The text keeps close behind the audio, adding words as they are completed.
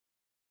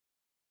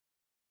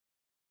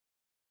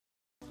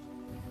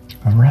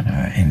A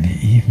runner in the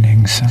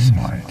evening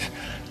sunlight,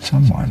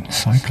 someone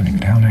cycling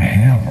down a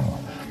hill.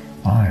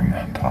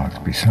 I'm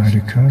parked beside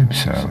a curb,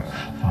 so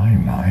I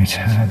might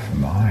have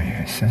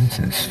my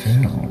senses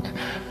filled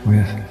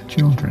with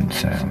children's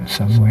sounds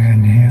somewhere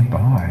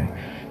nearby.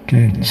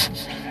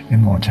 Kids,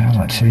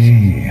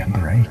 immortality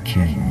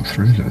breaking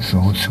through the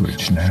thoughts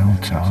which now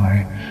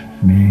tie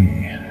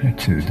me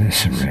to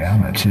this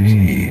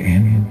reality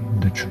in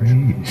the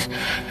trees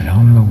and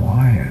on the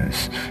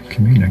wires,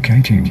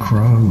 communicating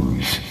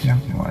crows,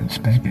 young ones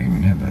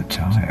begging never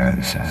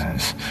tires,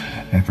 as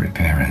every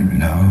parent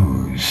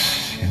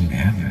knows. In the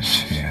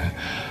atmosphere,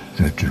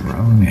 the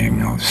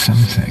droning of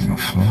something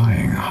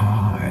flying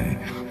high,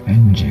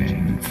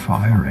 engine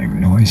firing,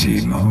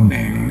 noisy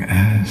moaning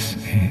as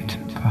it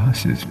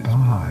passes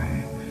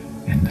by.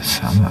 In the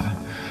summer,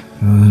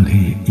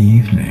 early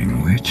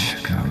evening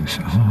which goes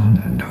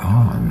on and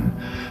on,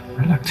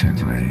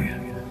 reluctantly,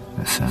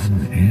 the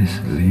sun is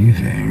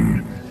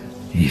leaving.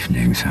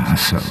 Evenings are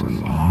so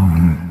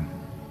long.